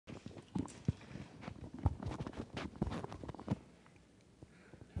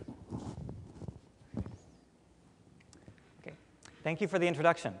Thank you for the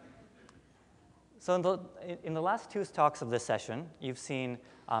introduction. So in the last two talks of this session, you've seen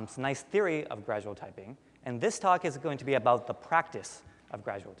some nice theory of gradual typing. And this talk is going to be about the practice of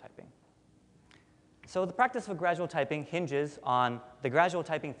gradual typing. So the practice of gradual typing hinges on the gradual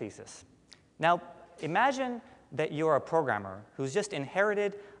typing thesis. Now, imagine that you're a programmer who's just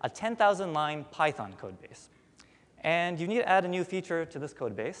inherited a 10,000-line Python code base. And you need to add a new feature to this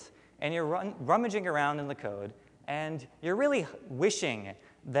code base. And you're rummaging around in the code. And you're really wishing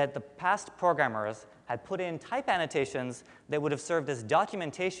that the past programmers had put in type annotations that would have served as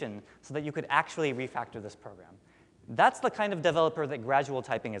documentation so that you could actually refactor this program. That's the kind of developer that gradual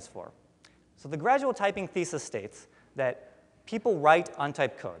typing is for. So the gradual typing thesis states that people write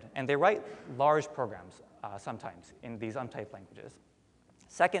untyped code, and they write large programs sometimes in these untyped languages.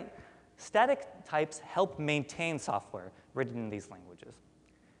 Second, static types help maintain software written in these languages.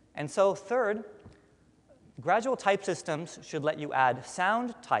 And so third, gradual type systems should let you add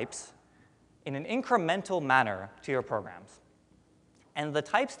sound types in an incremental manner to your programs. And the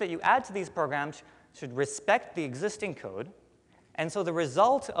types that you add to these programs should respect the existing code. And so the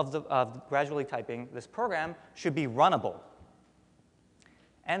result of gradually typing this program should be runnable.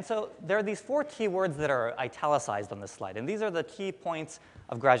 And so there are these four keywords that are italicized on this slide. And these are the key points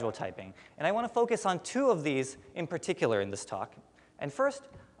of gradual typing. And I want to focus on two of these in particular in this talk. And first,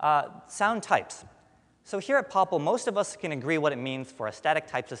 sound types. So here at Popple, most of us can agree what it means for a static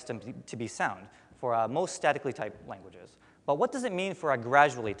type system to be sound for most statically typed languages. But what does it mean for a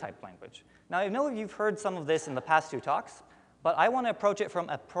gradually typed language? Now, I know you've heard some of this in the past two talks, but I want to approach it from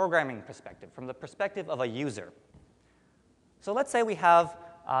a programming perspective, from the perspective of a user. So let's say we have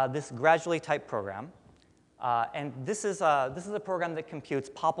this gradually typed program. And this is a program that computes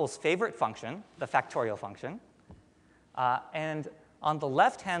Popple's favorite function, the factorial function. And on the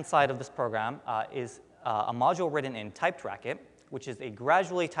left-hand side of this program is a module written in typed Racket, which is a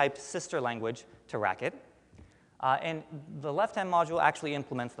gradually typed sister language to Racket. And the left-hand module actually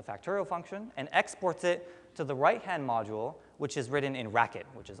implements the factorial function and exports it to the right-hand module, which is written in Racket,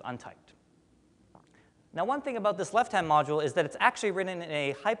 which is untyped. Now, one thing about this left-hand module is that it's actually written in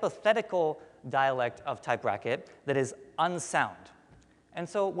a hypothetical dialect of typed Racket that is unsound. And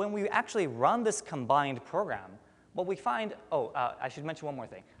so when we actually run this combined program, what we find, I should mention one more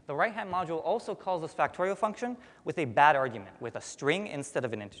thing. The right-hand module also calls this factorial function with a bad argument, with a string instead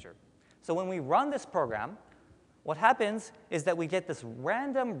of an integer. So when we run this program, what happens is that we get this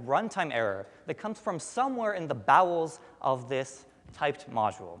random runtime error that comes from somewhere in the bowels of this typed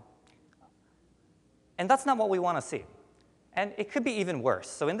module. And that's not what we want to see. And it could be even worse.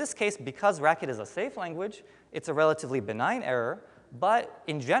 So in this case, because Racket is a safe language, it's a relatively benign error. But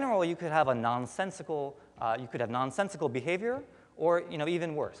in general, you could have a nonsensical behavior, or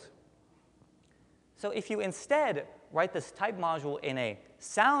even worse. So if you instead write this type module in a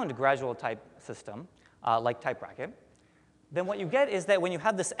sound gradual type system, like type Racket, then what you get is that when you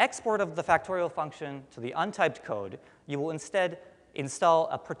have this export of the factorial function to the untyped code, you will instead install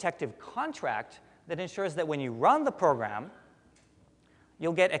a protective contract that ensures that when you run the program,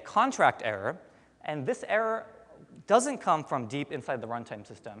 you'll get a contract error. And this error doesn't come from deep inside the runtime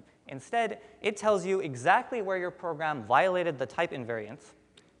system. Instead, it tells you exactly where your program violated the type invariance.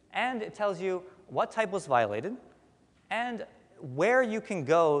 And it tells you what type was violated and where you can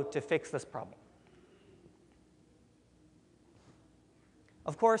go to fix this problem.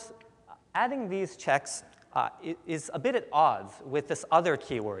 Of course, adding these checks is a bit at odds with this other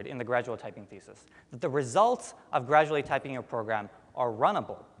keyword in the gradual typing thesis, that the results of gradually typing your program are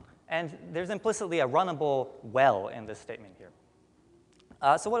runnable. And there's implicitly a runnable well in this statement here.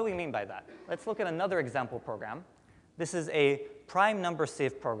 So what do we mean by that? Let's look at another example program. This is a prime number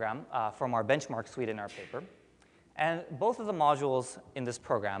sieve program from our benchmark suite in our paper. And both of the modules in this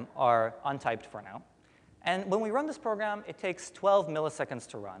program are untyped for now. And when we run this program, it takes 12 milliseconds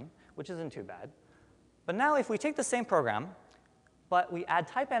to run, which isn't too bad. But now if we take the same program, but we add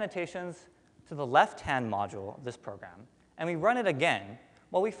type annotations to the left-hand module of this program, and we run it again,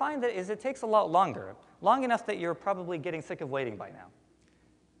 what we find is it takes a lot longer, long enough that you're probably getting sick of waiting by now.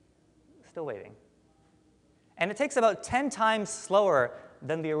 Still waiting. And it takes about 10 times slower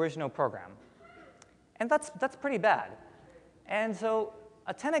than the original program. And that's pretty bad. And so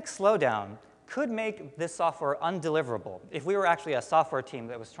a 10x slowdown could make this software undeliverable if we were actually a software team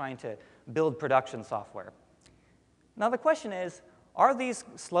that was trying to build production software. Now the question is, are these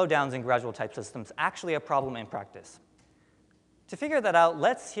slowdowns in gradual type systems actually a problem in practice? To figure that out,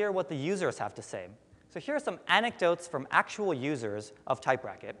 let's hear what the users have to say. So here are some anecdotes from actual users of type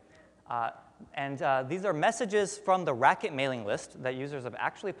Racket. These are messages from the Racket mailing list that users have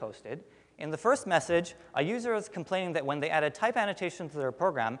actually posted In the first message, a user is complaining that when they added type annotation to their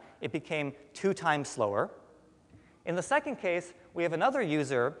program, it became 2 times slower. In the second case, we have another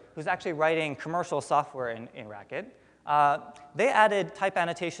user who's actually writing commercial software in Racket. They added type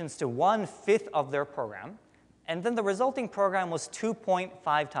annotations to 1/5 of their program, and then the resulting program was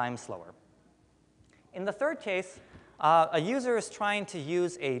 2.5 times slower. In the third case, a user is trying to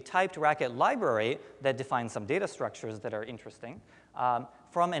use a typed Racket library that defines some data structures that are interesting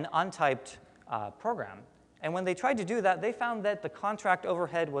from an untyped program. And when they tried to do that, they found that the contract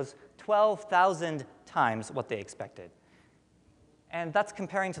overhead was 12,000 times what they expected. And that's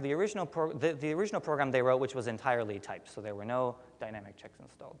comparing to the original program they wrote, which was entirely typed. So there were no dynamic checks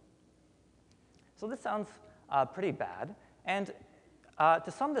installed. So this sounds pretty bad. And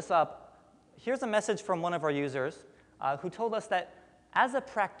to sum this up, here's a message from one of our users who told us that as a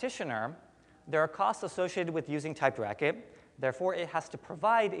practitioner, there are costs associated with using typed Racket. Therefore, it has to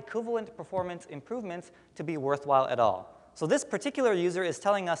provide equivalent performance improvements to be worthwhile at all. So this particular user is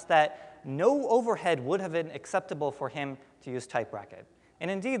telling us that no overhead would have been acceptable for him to use typed Racket.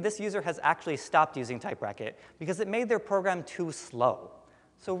 And indeed, this user has actually stopped using typed Racket because it made their program too slow.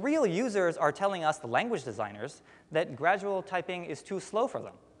 So real users are telling us, the language designers, that gradual typing is too slow for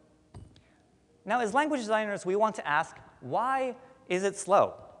them. Now, as language designers, we want to ask, why is it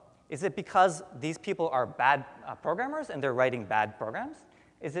slow? Is it because these people are bad programmers and they're writing bad programs?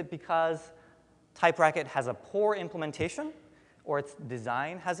 Is it because typed Racket has a poor implementation, or its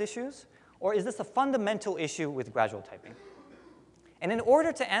design has issues? Or is this a fundamental issue with gradual typing? And in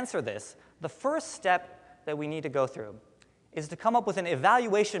order to answer this, the first step that we need to go through is to come up with an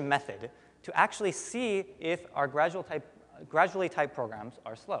evaluation method to actually see if our gradually typed programs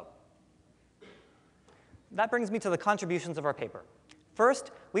are slow. That brings me to the contributions of our paper.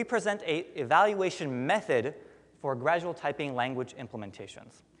 First, we present an evaluation method for gradual typing language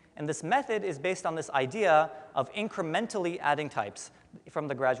implementations. And this method is based on this idea of incrementally adding types from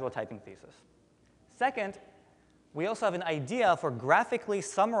the gradual typing thesis. Second, we also have an idea for graphically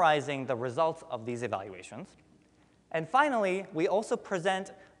summarizing the results of these evaluations. And finally, we also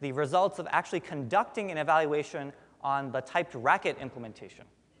present the results of actually conducting an evaluation on the typed Racket implementation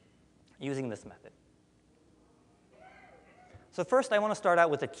using this method. So first, I want to start out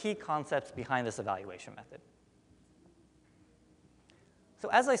with the key concepts behind this evaluation method. So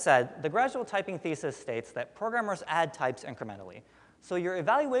as I said, the gradual typing thesis states that programmers add types incrementally. So your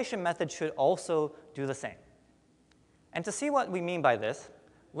evaluation method should also do the same. And to see what we mean by this,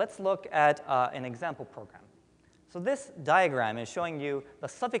 let's look at an example program. So this diagram is showing you the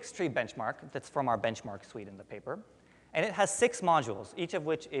suffix tree benchmark that's from our benchmark suite in the paper. And it has 6 modules, each of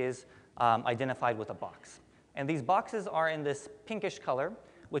which is identified with a box. And these boxes are in this pinkish color,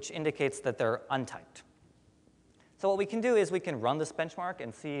 which indicates that they're untyped. So what we can do is we can run this benchmark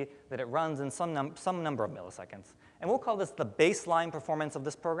and see that it runs in some number of milliseconds. And we'll call this the baseline performance of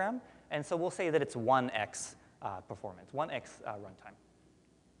this program. And so we'll say that it's 1x performance, 1x runtime.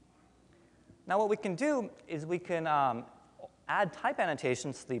 Now what we can do is we can add type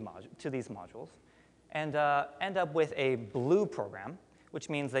annotations to these modules and end up with a blue program, which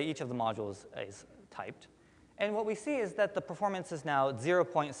means that each of the modules is typed. And what we see is that the performance is now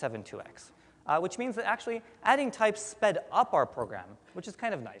 0.72x, which means that actually adding types sped up our program, which is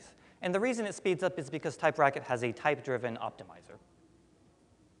kind of nice. And the reason it speeds up is because typed Racket has a type-driven optimizer.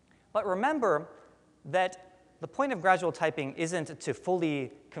 But remember that the point of gradual typing isn't to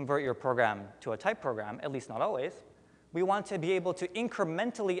fully convert your program to a typed program, at least not always. We want to be able to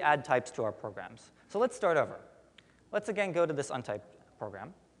incrementally add types to our programs. So let's start over. Let's again go to this untyped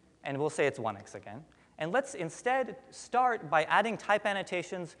program, and we'll say it's 1x again. And let's instead start by adding type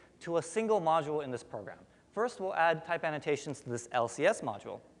annotations to a single module in this program. First, we'll add type annotations to this LCS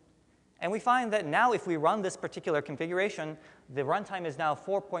module. And we find that now if we run this particular configuration, the runtime is now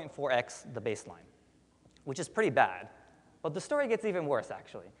 4.4x the baseline, which is pretty bad. But the story gets even worse,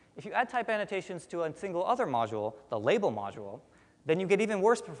 actually. If you add type annotations to a single other module, the label module, then you get even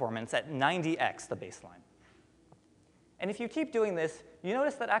worse performance at 90x the baseline. And if you keep doing this, you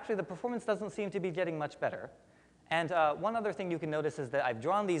notice that actually the performance doesn't seem to be getting much better. And one other thing you can notice is that I've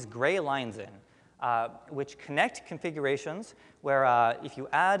drawn these gray lines in, which connect configurations where if you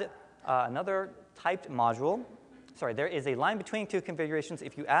add another typed module, sorry, there is a line between 2 configurations.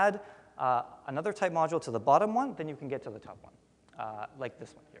 If you add another type module to the bottom one, then you can get to the top one, like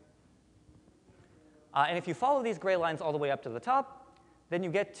this one here. And if you follow these gray lines all the way up to the top, then you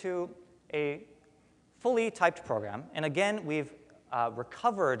get to a fully typed program. And again, we've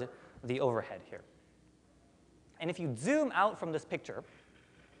recovered the overhead here. And if you zoom out from this picture,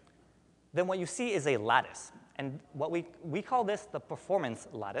 then what you see is a lattice. And what we call this the performance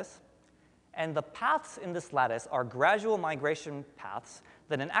lattice. And the paths in this lattice are gradual migration paths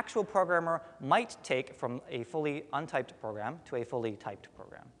that an actual programmer might take from a fully untyped program to a fully typed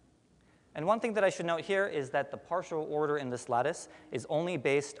program. And one thing that I should note here is that the partial order in this lattice is only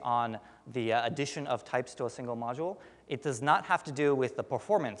based on the addition of types to a single module. It does not have to do with the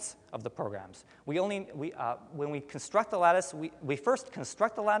performance of the programs. When we construct the lattice, we first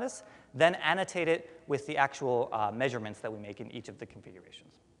construct the lattice, then annotate it with the actual measurements that we make in each of the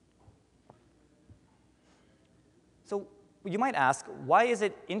configurations. So you might ask, why is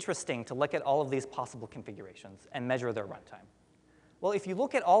it interesting to look at all of these possible configurations and measure their runtime? Well, if you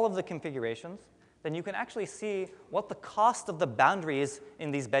look at all of the configurations, then you can actually see what the cost of the boundaries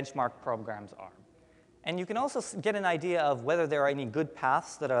in these benchmark programs are. And you can also get an idea of whether there are any good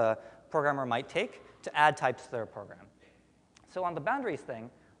paths that a programmer might take to add types to their program. So on the boundaries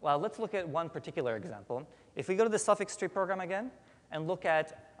thing, well, let's look at one particular example. If we go to the suffix tree program again and look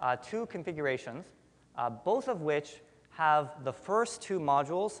at two configurations, both of which have the first two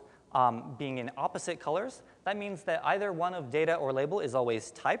modules being in opposite colors, that means that either one of data or label is always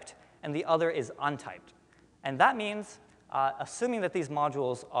typed, and the other is untyped. And that means, assuming that these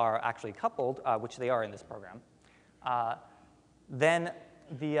modules are actually coupled, which they are in this program, then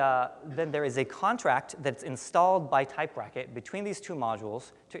there is a contract that's installed by TypeRacket between these two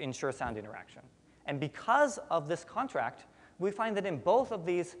modules to ensure sound interaction. And because of this contract, we find that in both of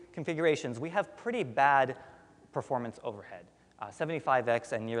these configurations, we have pretty bad performance overhead,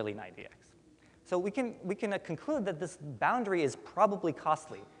 75x and nearly 90x. So we can conclude that this boundary is probably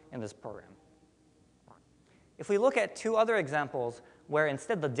costly in this program. If we look at two other examples where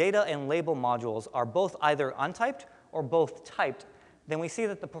instead the data and label modules are both either untyped or both typed, then we see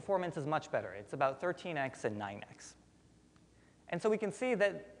that the performance is much better. It's about 13x and 9x. And so we can see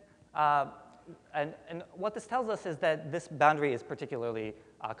that, and what this tells us is that this boundary is particularly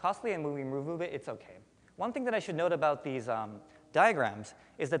costly, and when we remove it, it's OK. One thing that I should note about these diagrams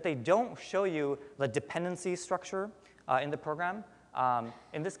is that they don't show you the dependency structure in the program.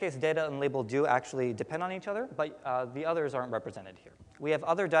 In this case, data and label do actually depend on each other, but the others aren't represented here. We have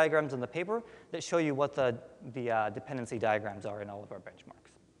other diagrams in the paper that show you what the dependency diagrams are in all of our benchmarks.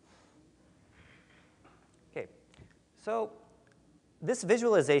 OK, so this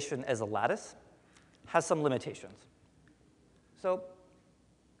visualization as a lattice has some limitations. So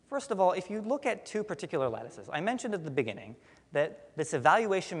first of all, if you look at two particular lattices, I mentioned at the beginning that this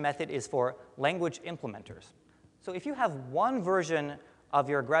evaluation method is for language implementers. So if you have one version of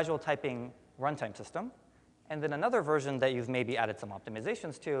your gradual typing runtime system, and then another version that you've maybe added some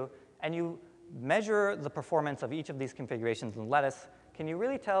optimizations to, and you measure the performance of each of these configurations in lattice, can you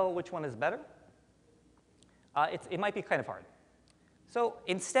really tell which one is better? It might be kind of hard. So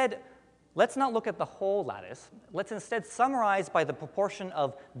instead, let's not look at the whole lattice. Let's instead summarize by the proportion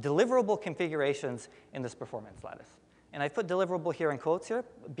of deliverable configurations in this performance lattice. And I put deliverable here in quotes here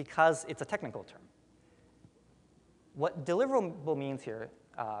because it's a technical term. What deliverable means here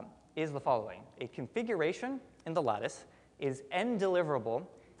is the following. A configuration in the lattice is n deliverable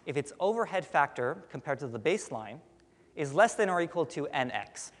if its overhead factor compared to the baseline is less than or equal to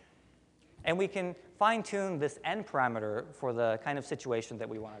nx. And we can fine-tune this n parameter for the kind of situation that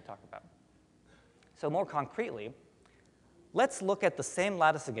we want to talk about. So more concretely, let's look at the same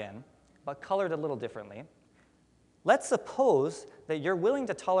lattice again, but colored a little differently. Let's suppose that you're willing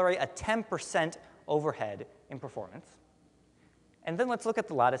to tolerate a 10% overhead in performance. And then let's look at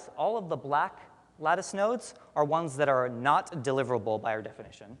the lattice. All of the black lattice nodes are ones that are not deliverable by our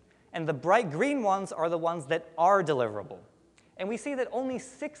definition. And the bright green ones are the ones that are deliverable. And we see that only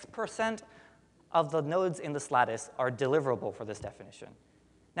 6% of the nodes in this lattice are deliverable for this definition.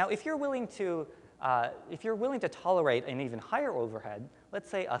 Now, if you're willing to tolerate an even higher overhead, let's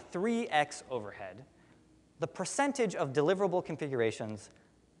say a 3x overhead, the percentage of deliverable configurations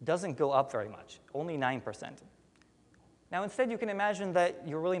doesn't go up very much, only 9%. Now, instead, you can imagine that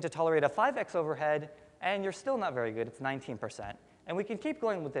you're willing to tolerate a 5x overhead, and you're still not very good. It's 19%. And we can keep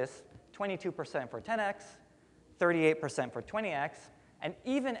going with this, 22% for 10x, 38% for 20x, and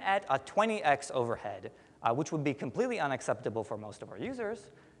even at a 20x overhead, which would be completely unacceptable for most of our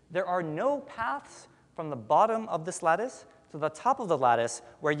users, there are no paths from the bottom of this lattice to the top of the lattice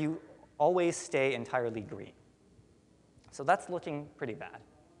where you always stay entirely green. So that's looking pretty bad.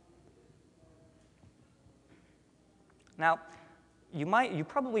 Now, you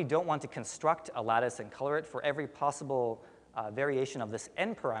probably don't want to construct a lattice and color it for every possible variation of this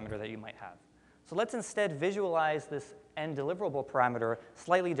n parameter that you might have. So let's instead visualize this n deliverable parameter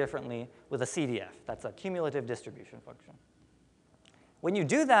slightly differently with a CDF. That's a cumulative distribution function. When you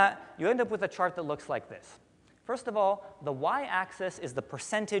do that, you end up with a chart that looks like this. First of all, the y-axis is the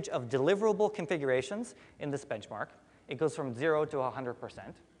percentage of deliverable configurations in this benchmark. It goes from 0 to 100%.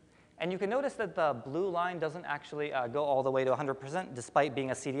 And you can notice that the blue line doesn't actually go all the way to 100% despite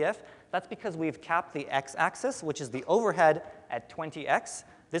being a CDF. That's because we've capped the x-axis, which is the overhead, at 20x.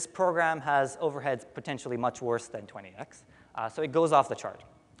 This program has overheads potentially much worse than 20x. So it goes off the chart.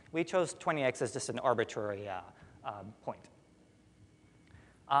 We chose 20x as just an arbitrary point.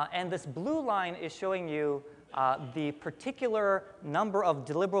 And this blue line is showing you the particular number of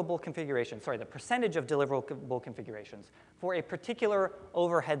deliverable configurations, sorry, the percentage of deliverable configurations for a particular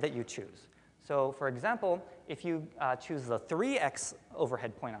overhead that you choose. So for example, if you choose the 3x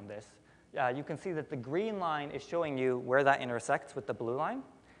overhead point on this, you can see that the green line is showing you where that intersects with the blue line.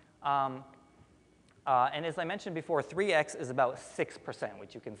 And as I mentioned before, 3x is about 6%,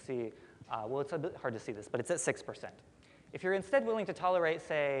 which you can see. Well, it's a bit hard to see this, but it's at 6%. If you're instead willing to tolerate,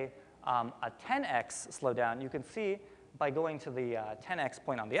 say, a 10x slowdown, you can see by going to the 10x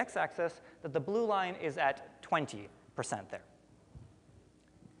point on the x-axis that the blue line is at 20% there.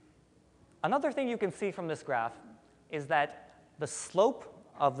 Another thing you can see from this graph is that the slope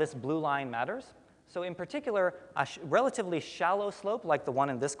of this blue line matters. So in particular, a relatively shallow slope, like the one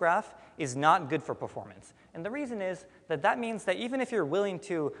in this graph, is not good for performance. And the reason is that that means that even if you're willing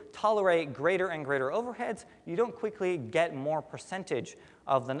to tolerate greater and greater overheads, you don't quickly get more percentage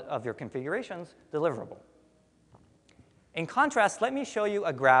of your configurations deliverable. In contrast, let me show you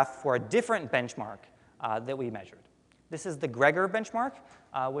a graph for a different benchmark that we measured. This is the Gregor benchmark,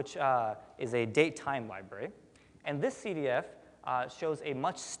 which is a date-time library. And this CDF shows a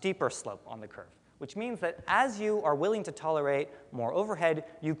much steeper slope on the curve, which means that as you are willing to tolerate more overhead,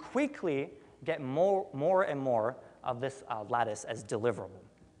 you quickly get more and more of this lattice as deliverable,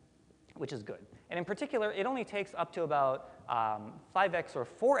 which is good. And in particular, it only takes up to about 5x or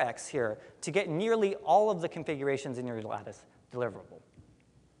 4x here to get nearly all of the configurations in your lattice deliverable.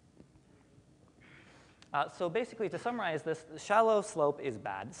 So basically, to summarize this, shallow slope is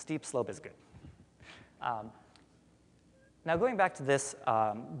bad, steep slope is good. Now going back to this,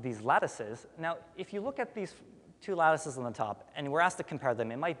 these lattices, now if you look at these two lattices on the top, and we're asked to compare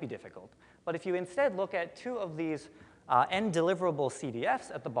them, it might be difficult. But if you instead look at two of these n-deliverable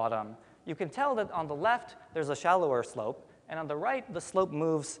CDFs at the bottom, you can tell that on the left, there's a shallower slope, and on the right, the slope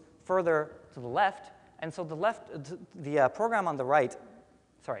moves further to the left. And so the program on the right,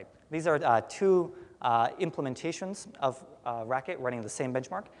 sorry, these are two implementations of Racket running the same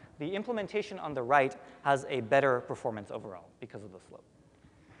benchmark. The implementation on the right has a better performance overall because of the slope.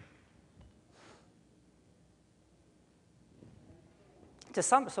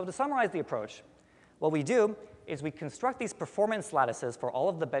 So to summarize the approach, what we do is we construct these performance lattices for all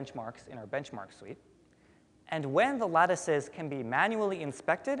of the benchmarks in our benchmark suite. And when the lattices can be manually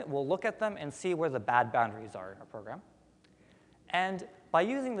inspected, we'll look at them and see where the bad boundaries are in our program. And by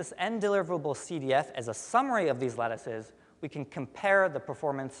using this n-deliverable CDF as a summary of these lattices, we can compare the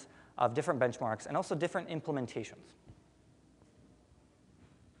performance of different benchmarks and also different implementations.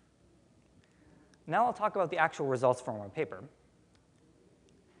 Now I'll talk about the actual results from our paper.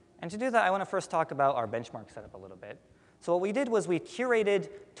 And to do that, I want to first talk about our benchmark setup a little bit. So what we did was we curated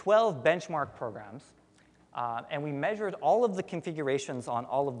 12 benchmark programs, and we measured all of the configurations on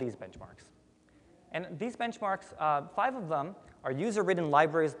all of these benchmarks. And these benchmarks, 5 of them are user-written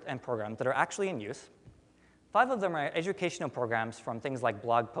libraries and programs that are actually in use. 5 of them are educational programs from things like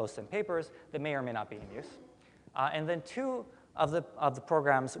blog posts and papers that may or may not be in use. And then 2 of the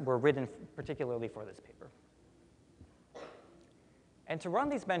programs were written particularly for this paper. And to run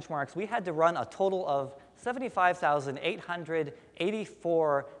these benchmarks, we had to run a total of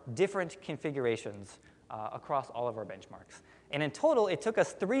 75,884 different configurations across all of our benchmarks. And in total, it took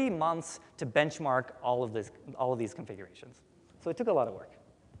us 3 months to benchmark all of these configurations. So it took a lot of work.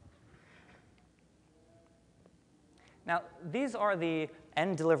 Now, these are the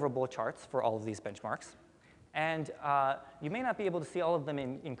n-deliverable charts for all of these benchmarks. And you may not be able to see all of them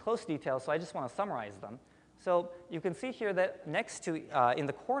in close detail, so I just want to summarize them. So you can see here that next to, in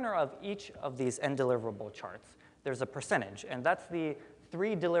the corner of each of these n-deliverable charts, there's a percentage, and that's the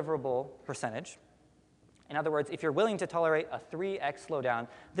 3 deliverable percentage. In other words, if you're willing to tolerate a 3x slowdown,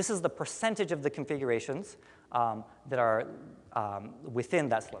 this is the percentage of the configurations that are within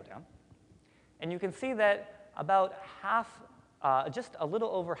that slowdown. And you can see that about half, just a little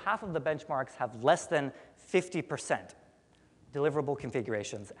over half of the benchmarks have less than 50% deliverable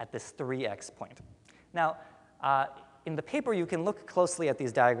configurations at this 3x point. Now, in the paper, you can look closely at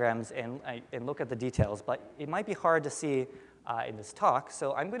these diagrams and look at the details, but it might be hard to see in this talk,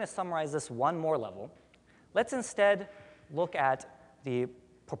 so I'm going to summarize this one more level. Let's instead look at the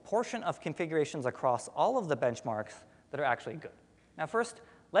proportion of configurations across all of the benchmarks that are actually good. Now first,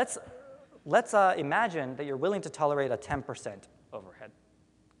 let's imagine that you're willing to tolerate a 10% overhead.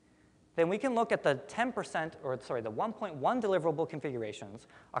 Then we can look at the 10%, or sorry, the 1.1 deliverable configurations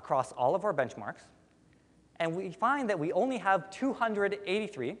across all of our benchmarks, and we find that we only have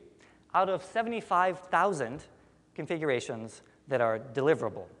 283 out of 75,000 configurations that are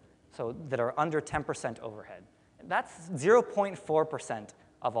deliverable, so that are under 10% overhead. That's 0.4%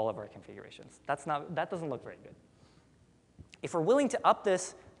 of all of our configurations. That doesn't look very good. If we're willing to up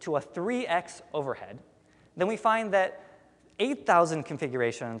this to a 3x overhead, then we find that 8,000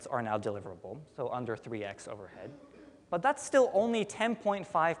 configurations are now deliverable, so under 3x overhead. But that's still only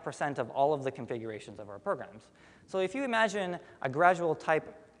 10.5% of all of the configurations of our programs. So if you imagine a gradual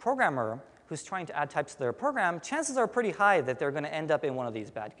type programmer who's trying to add types to their program, chances are pretty high that they're going to end up in one of these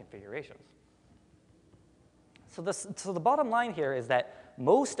bad configurations. So the bottom line here is that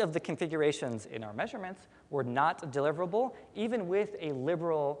most of the configurations in our measurements were not deliverable, even with a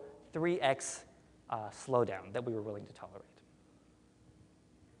liberal 3x slowdown that we were willing to tolerate.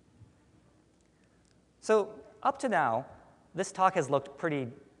 So up to now, this talk has looked pretty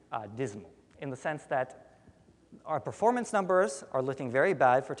dismal in the sense that our performance numbers are looking very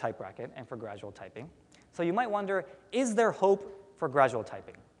bad for type bracket and for gradual typing. So you might wonder, is there hope for gradual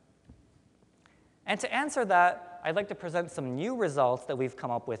typing? And to answer that, I'd like to present some new results that we've come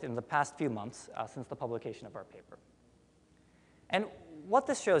up with in the past few months since the publication of our paper. And what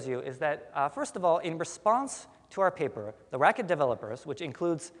this shows you is that, first of all, in response to our paper, the Racket developers, which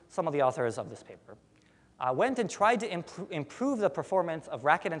includes some of the authors of this paper, went and tried to improve the performance of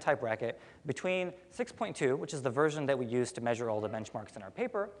Racket and Type Racket between 6.2, which is the version that we use to measure all the benchmarks in our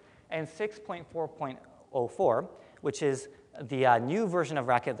paper, and 6.4.04, which is the new version of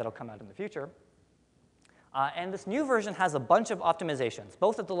Racket that will come out in the future. And this new version has a bunch of optimizations,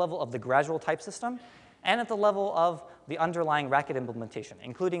 both at the level of the gradual type system and at the level of the underlying Racket implementation,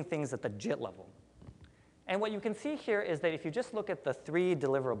 including things at the JIT level. And what you can see here is that if you just look at the 3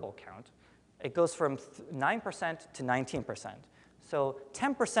 deliverable count, it goes from 9% to 19%. So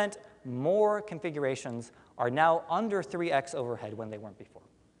 10% more configurations are now under 3x overhead when they weren't before.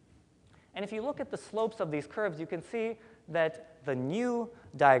 And if you look at the slopes of these curves, you can see that the new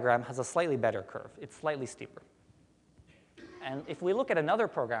diagram has a slightly better curve. It's slightly steeper. And if we look at another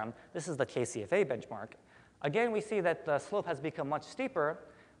program, this is the KCFA benchmark, again, we see that the slope has become much steeper,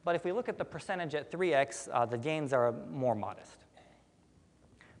 but if we look at the percentage at 3x, the gains are more modest.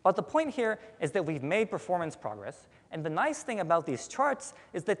 But the point here is that we've made performance progress, and the nice thing about these charts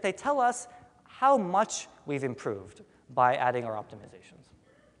is that they tell us how much we've improved by adding our optimizations.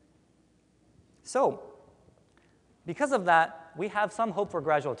 So because of that, we have some hope for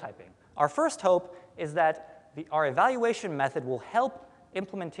gradual typing. Our first hope is that our evaluation method will help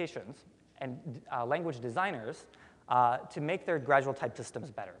implementations and language designers to make their gradual type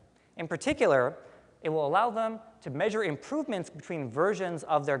systems better. In particular, it will allow them to measure improvements between versions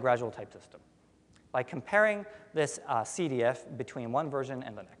of their gradual type system by comparing this CDF between one version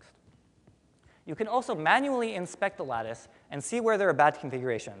and the next. You can also manually inspect the lattice and see where there are bad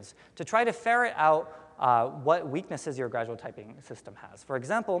configurations to try to ferret out what weaknesses your gradual typing system has. For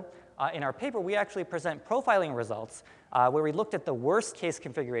example, in our paper, we actually present profiling results where we looked at the worst case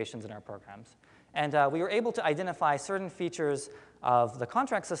configurations in our programs. And we were able to identify certain features of the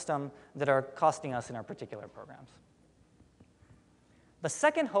contract system that are costing us in our particular programs. The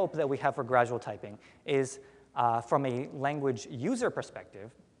second hope that we have for gradual typing is from a language user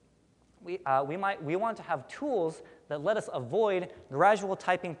perspective. We want to have tools that let us avoid gradual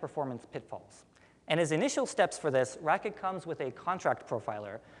typing performance pitfalls. And as initial steps for this, Racket comes with a contract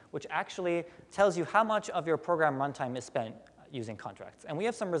profiler, which actually tells you how much of your program runtime is spent using contracts. And we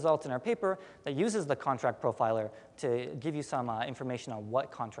have some results in our paper that uses the contract profiler to give you some information on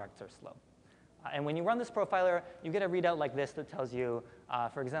what contracts are slow. And when you run this profiler, you get a readout like this that tells you,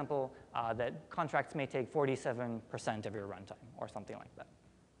 for example, that contracts may take 47% of your runtime or something like that.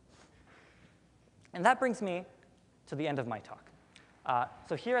 And that brings me to the end of my talk.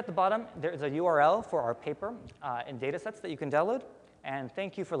 So here at the bottom, there's a URL for our paper and data sets that you can download. And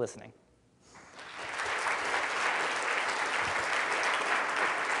thank you for listening.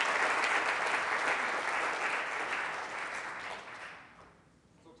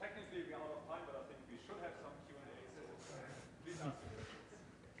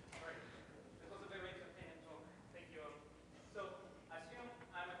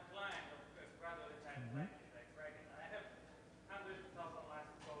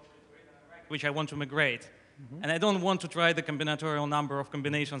 Which I want to migrate. And I don't want to try the combinatorial number of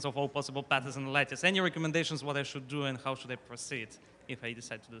combinations of all possible paths in the lattice. Any recommendations what I should do and how should I proceed if I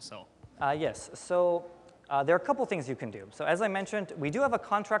decide to do so? Yes. So there are a couple things you can do. So as I mentioned, we do have a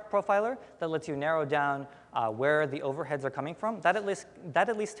contract profiler that lets you narrow down where the overheads are coming from. That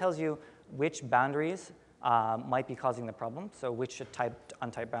at least tells you which boundaries might be causing the problem, so which typed,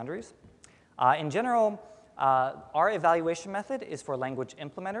 untyped boundaries. In general, our evaluation method is for language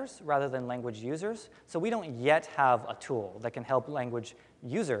implementers rather than language users. So we don't yet have a tool that can help language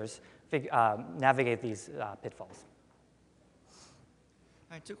users navigate these pitfalls.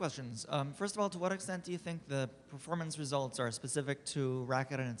 All right, two questions. First of all, to what extent do you think the performance results are specific to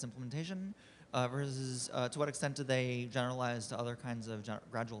Racket and its implementation versus to what extent do they generalize to other kinds of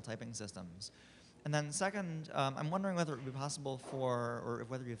gradual typing systems? And then second, I'm wondering whether it would be possible for, or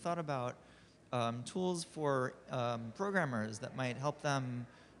whether you've thought about tools for programmers that might help them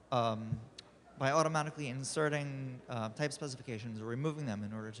by automatically inserting type specifications or removing them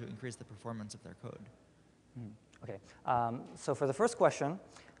in order to increase the performance of their code. Okay, so for the first question,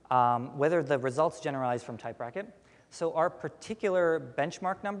 whether the results generalize from type bracket. So our particular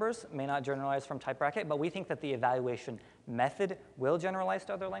benchmark numbers may not generalize from type bracket, but we think that the evaluation method will generalize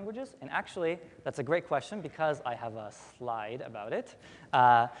to other languages. And actually, that's a great question because I have a slide about it.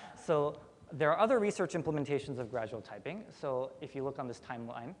 So there are other research implementations of gradual typing. So if you look on this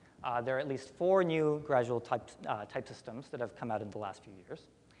timeline, there are at least 4 new gradual type systems that have come out in the last few years.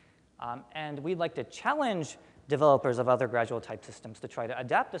 And we'd like to challenge developers of other gradual type systems to try to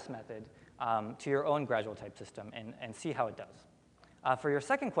adapt this method to your own gradual type system and see how it does. For your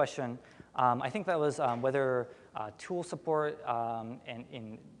second question, I think that was whether tool support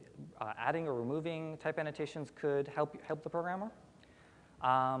in adding or removing type annotations could help the programmer.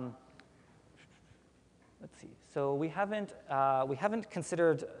 Let's see. So we haven't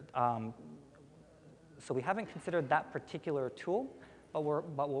considered that particular tool, but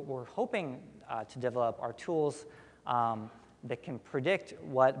what we're hoping to develop are tools that can predict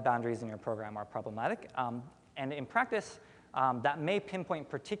what boundaries in your program are problematic. And in practice, that may pinpoint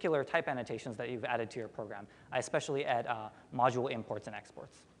particular type annotations that you've added to your program, especially at module imports and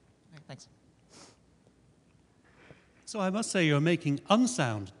exports. Okay, thanks. So I must say you're making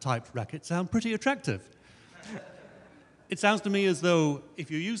unsound typed Racket sound pretty attractive. It sounds to me as though if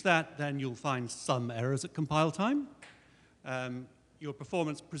you use that, then you'll find some errors at compile time. Your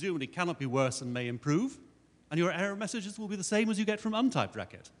performance presumably cannot be worse and may improve. And your error messages will be the same as you get from untyped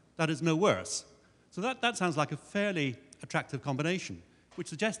Racket. That is no worse. So that sounds like a fairly attractive combination, which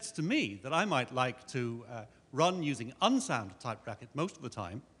suggests to me that I might like to run using unsound typed Racket most of the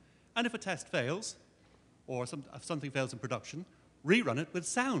time. And if a test fails, or if something fails in production, rerun it with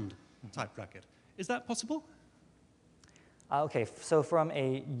sound typed Racket. Is that possible? OK, so from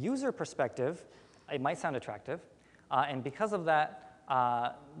a user perspective, it might sound attractive. And because of that, there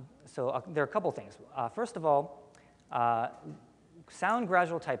are a couple things. First of all, sound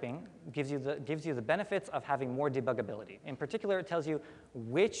gradual typing gives you the benefits of having more debuggability. In particular, it tells you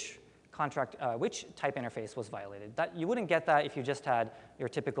which type interface was violated. You wouldn't get that if you just had your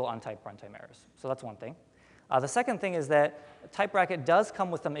typical untyped runtime errors. So that's one thing. The second thing is that type bracket does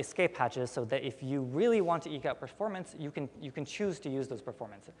come with some escape hatches, so that if you really want to eke out performance, you can choose to use those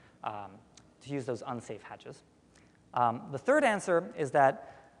those unsafe hatches. The third answer is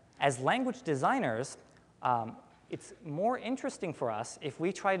that as language designers, it's more interesting for us if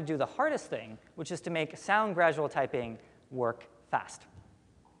we try to do the hardest thing, which is to make sound gradual typing work fast.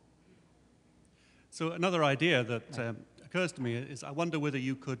 So another idea that occurs to me is I wonder whether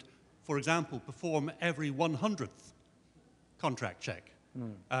you could, for example, perform every 100th contract check.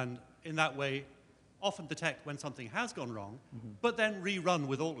 And in that way, often detect when something has gone wrong, but then rerun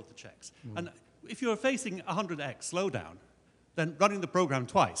with all of the checks. And if you're facing 100x slowdown, then running the program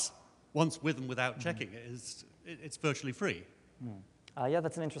twice, once with and without checking, it's virtually free. Yeah,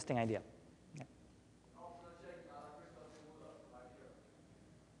 that's an interesting idea. Yeah.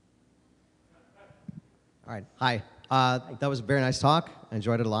 All right, hi. That was a very nice talk. I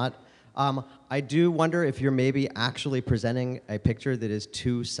enjoyed it a lot. I do wonder if you're maybe actually presenting a picture that is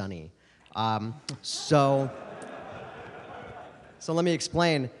too sunny. So let me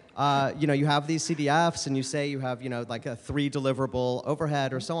explain. You have these CDFs, and you say you have, like a 3 deliverable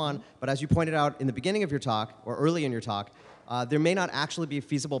overhead or so on. But as you pointed out in the beginning of your talk, or early in your talk, there may not actually be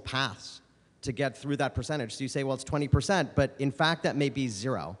feasible paths to get through that percentage. So you say, well, it's 20%, but in fact, that may be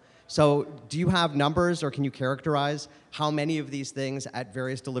 0. So do you have numbers, or can you characterize how many of these things at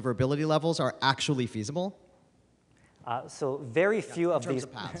various deliverability levels are actually feasible? So very few of terms these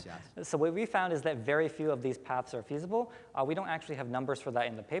of paths, yes. So what we found is that very few of these paths are feasible. We don't actually have numbers for that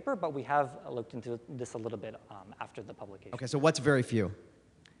in the paper, but we have looked into this a little bit after the publication. Okay, so what's very few?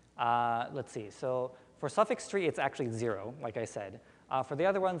 Let's see. So for suffix tree, it's actually 0, like I said. For the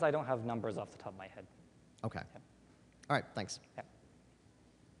other ones, I don't have numbers off the top of my head. Okay. All right, thanks. Yeah.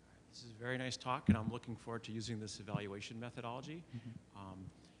 This is a very nice talk, and I'm looking forward to using this evaluation methodology.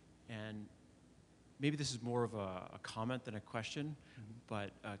 And maybe this is more of a comment than a question,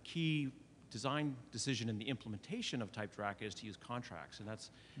 but a key design decision in the implementation of typed racket is to use contracts, and that's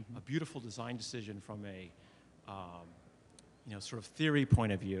a beautiful design decision from a sort of theory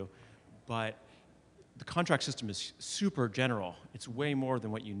point of view, but the contract system is super general. It's way more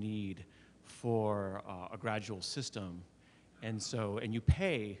than what you need for a gradual system, and you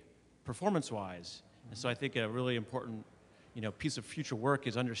pay performance-wise. And so I think a really important piece of future work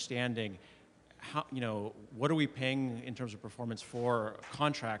is understanding how, what are we paying in terms of performance for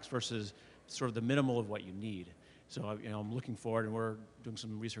contracts versus sort of the minimal of what you need. So I'm looking forward, and we're doing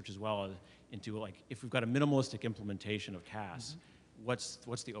some research as well into like if we've got a minimalistic implementation of CAS,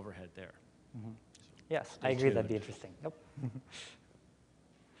 what's the overhead there? Yes, I agree. That'd be interesting. Yep.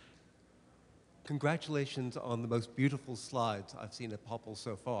 Congratulations on the most beautiful slides I've seen at Popple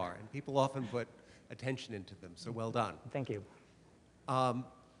so far, and people often put attention into them, so well done. Thank you.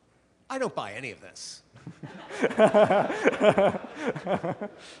 I don't buy any of this.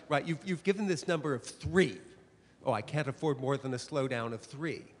 Right, you've given this number of 3. Oh, I can't afford more than a slowdown of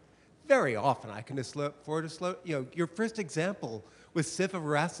 3. Very often I can afford a slow, your first example was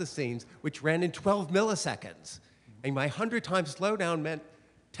cephaloraceines, which ran in 12 milliseconds. And my 100 times slowdown meant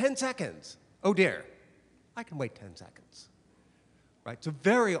 10 seconds. Oh dear, I can wait 10 seconds. Right, so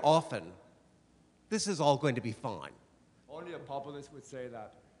very often, this is all going to be fine. Only a populist would say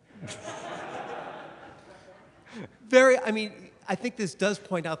that. I think this does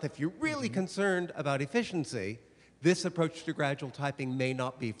point out that if you're really concerned about efficiency, this approach to gradual typing may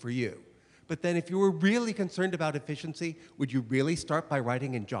not be for you. But then if you were really concerned about efficiency, would you really start by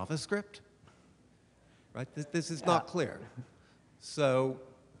writing in JavaScript? Right, this is not clear. So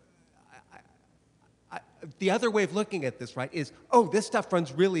the other way of looking at this, right, is, oh, this stuff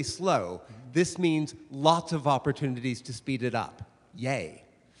runs really slow. This means lots of opportunities to speed it up. Yay.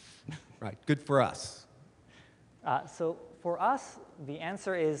 Right, good for us. So for us, the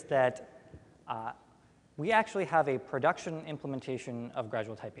answer is that we actually have a production implementation of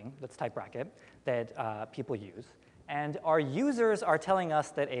gradual typing, that's type racket, that people use. And our users are telling us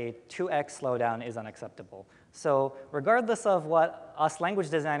that a 2x slowdown is unacceptable. So regardless of what us language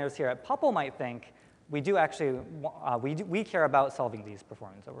designers here at Popple might think, we do actually, we care about solving these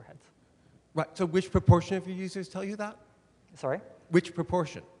performance overheads. Right, so which proportion of your users tell you that? Sorry? Which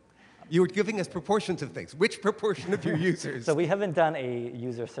proportion? You were giving us proportions of things. Which proportion of your users? So we haven't done a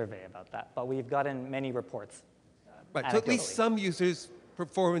user survey about that, but we've gotten many reports. Right, so at least some users'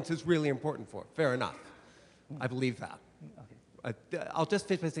 performance is really important for it. Fair enough. I believe that. Okay. I'll just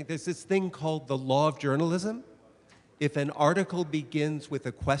finish by saying there's this thing called the law of journalism. If an article begins with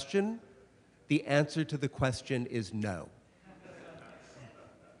a question, the answer to the question is no.